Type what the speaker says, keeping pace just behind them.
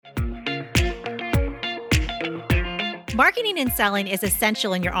Marketing and selling is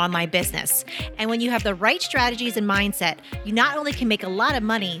essential in your online business. And when you have the right strategies and mindset, you not only can make a lot of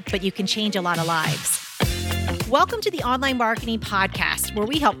money, but you can change a lot of lives. Welcome to the Online Marketing Podcast, where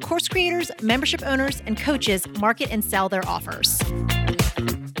we help course creators, membership owners, and coaches market and sell their offers.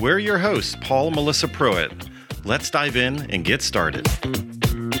 We're your hosts, Paul and Melissa Pruitt. Let's dive in and get started.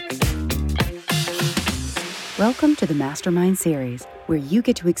 Welcome to the Mastermind Series, where you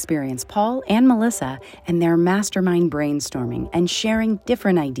get to experience Paul and Melissa and their mastermind brainstorming and sharing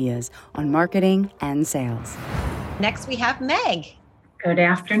different ideas on marketing and sales. Next, we have Meg. Good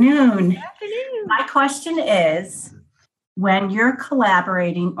afternoon. Good afternoon. My question is, when you're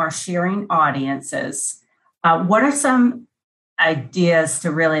collaborating or sharing audiences, what are some ideas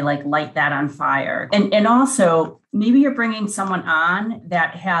to really light that on fire? And also, maybe you're bringing someone on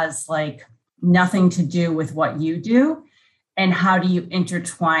that has nothing to do with what you do, and how do you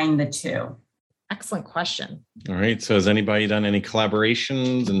intertwine the two? Excellent question. All right. So has anybody done any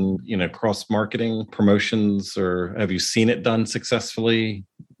collaborations and, cross marketing promotions, or have you seen it done successfully?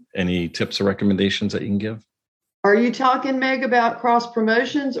 Any tips or recommendations that you can give? Are you talking, Meg, about cross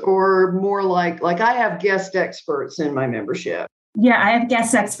promotions, or more like I have guest experts in my membership? Yeah, I have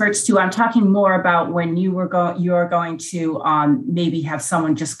guest experts too. I'm talking more about when you're going to maybe have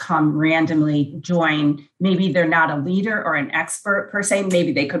someone just come randomly join. Maybe they're not a leader or an expert per se.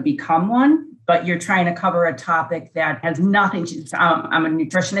 Maybe they could become one, but you're trying to cover a topic that has nothing to. I'm a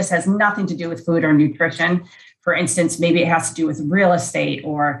nutritionist, has nothing to do with food or nutrition. For instance, maybe it has to do with real estate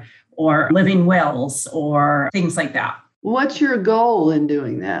or living wills or things like that. What's your goal in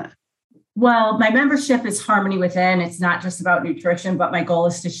doing that? Well, my membership is Harmony Within. It's not just about nutrition, but my goal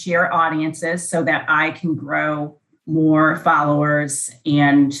is to share audiences so that I can grow more followers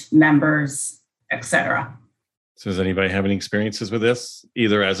and members, etc. So does anybody have any experiences with this,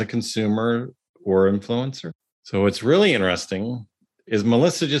 either as a consumer or influencer? So what's really interesting is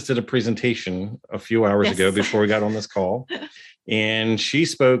Melissa just did a presentation a few hours ago before we got on this call, and she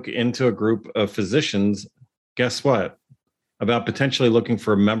spoke into a group of physicians. Guess what? About potentially looking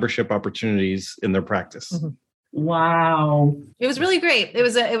for membership opportunities in their practice. Mm-hmm. Wow. It was really great. It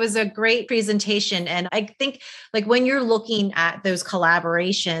was a great presentation. And I think when you're looking at those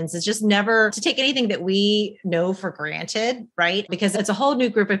collaborations, it's just never to take anything that we know for granted, right? Because it's a whole new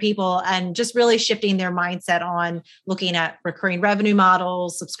group of people, and just really shifting their mindset on looking at recurring revenue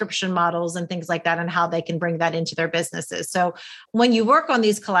models, subscription models, and things like that, and how they can bring that into their businesses. So when you work on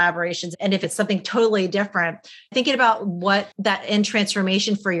these collaborations, and if it's something totally different, thinking about what that end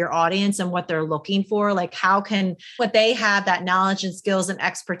transformation for your audience and what they're looking for, how can what they have, that knowledge and skills and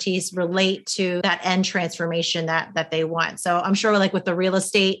expertise, relate to that end transformation that they want. So I'm sure with the real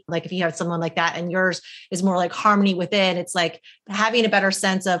estate, if you have someone like that and yours is more Harmony Within, it's having a better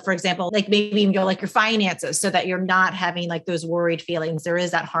sense of, for example, maybe even your finances, so that you're not having those worried feelings. There is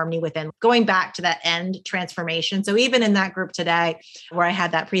that Harmony Within, going back to that end transformation. So even in that group today where I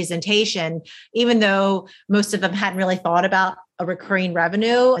had that presentation, even though most of them hadn't really thought about a recurring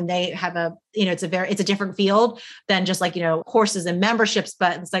revenue, and they have it's a different field than just courses and memberships,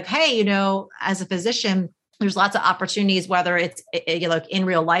 but it's hey, as a physician, there's lots of opportunities, whether it's in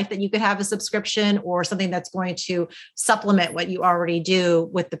real life that you could have a subscription, or something that's going to supplement what you already do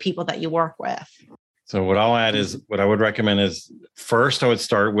with the people that you work with. So what I'll add is, what I would recommend is, first, I would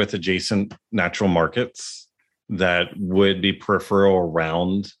start with adjacent natural markets that would be peripheral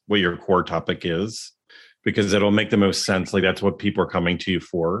around what your core topic is, because it'll make the most sense. That's what people are coming to you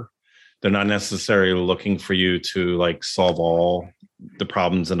for. They're not necessarily looking for you to solve all the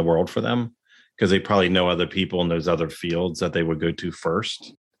problems in the world for them, because they probably know other people in those other fields that they would go to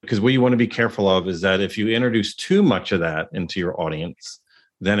first. Because what you want to be careful of is that if you introduce too much of that into your audience,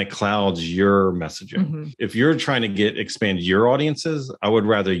 then it clouds your messaging. Mm-hmm. If you're trying to expand your audiences, I would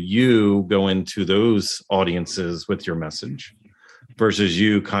rather you go into those audiences with your message, versus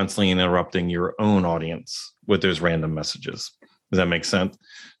you constantly interrupting your own audience with those random messages. Does that make sense?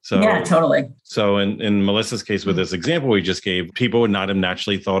 So yeah, totally. So in Melissa's case, with this example we just gave, people would not have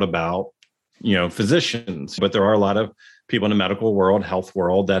naturally thought about, physicians, but there are a lot of people in the medical world, health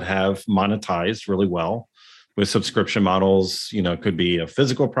world, that have monetized really well with subscription models. It could be a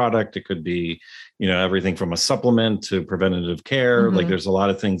physical product. It could be, everything from a supplement to preventative care. Mm-hmm. There's a lot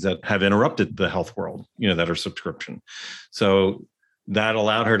of things that have interrupted the health world, that are subscription. So that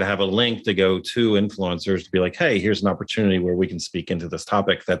allowed her to have a link to go to influencers to be hey, here's an opportunity where we can speak into this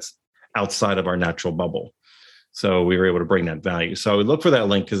topic that's outside of our natural bubble. So we were able to bring that value. So look for that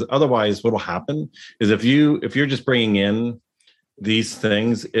link, because otherwise what will happen is if you're just bringing in these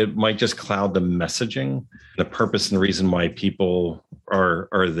things, it might just cloud the messaging, the purpose and the reason why people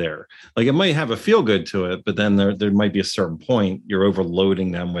are there. Like it might have a feel good to it, but then there might be a certain point you're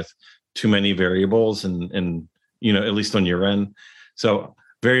overloading them with too many variables and at least on your end. So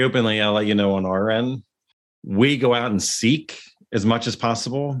very openly, I'll let you know on our end, we go out and seek as much as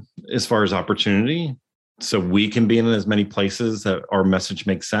possible as far as opportunity. So we can be in as many places that our message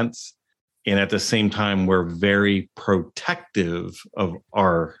makes sense. And at the same time, we're very protective of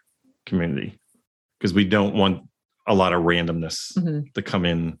our community because we don't want a lot of randomness to come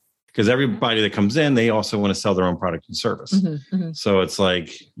in. Because everybody that comes in, they also want to sell their own product and service. So it's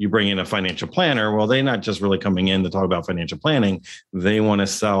like you bring in a financial planner. Well, they're not just really coming in to talk about financial planning. They want to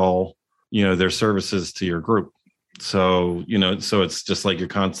sell, their services to your group. So, so it's just like you're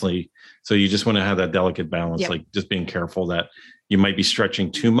constantly, so you just want to have that delicate balance, like just being careful that you might be stretching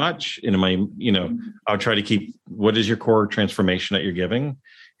too much. And it might, I'll try to keep, what is your core transformation that you're giving?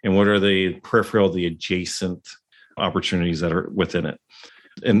 And what are the peripheral, the adjacent opportunities that are within it?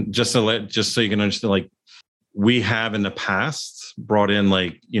 And just so you can understand, like we have in the past brought in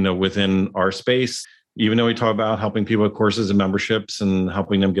within our space, even though we talk about helping people with courses and memberships and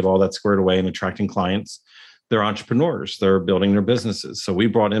helping them get all that squared away and attracting clients, they're entrepreneurs, they're building their businesses. So we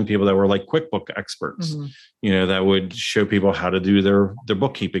brought in people that were like QuickBook experts, that would show people how to do their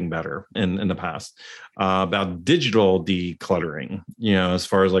bookkeeping better in the past, about digital decluttering, as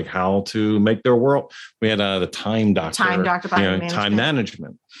far as like how to make their world. We had the time doctor, time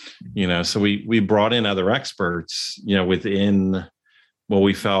management, so we brought in other experts, within what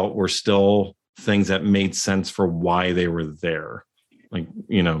we felt were still things that made sense for why they were there. That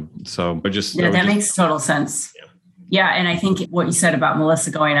makes total sense. Yeah. And I think what you said about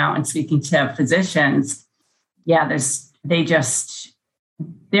Melissa going out and speaking to physicians, they're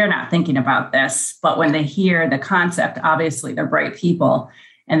not thinking about this, but when they hear the concept, obviously they're bright people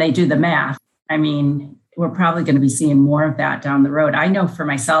and they do the math. I mean, we're probably going to be seeing more of that down the road. I know for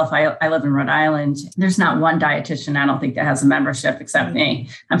myself, I live in Rhode Island. There's not one dietitian, I don't think, that has a membership except me.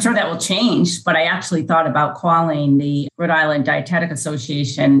 I'm sure that will change, but I actually thought about calling the Rhode Island Dietetic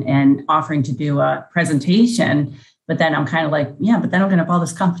Association and offering to do a presentation. But then I'm kind of like, but then I'm going to have all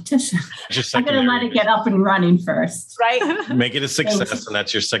this competition. I'm going to let it get up and running first. Right. Make it a success. And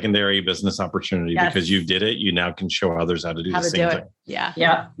that's your secondary business opportunity because you did it. You now can show others how to do the same thing.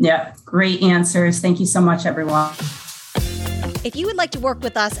 Yeah. Great answers. Thank you so much, everyone. If you would like to work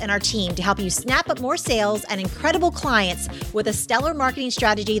with us and our team to help you snap up more sales and incredible clients with a stellar marketing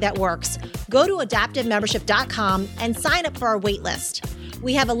strategy that works, go to adaptivemembership.com and sign up for our wait list.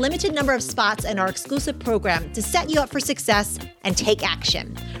 We have a limited number of spots in our exclusive program to set you up for success and take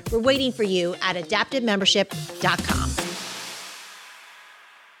action. We're waiting for you at adaptivemembership.com.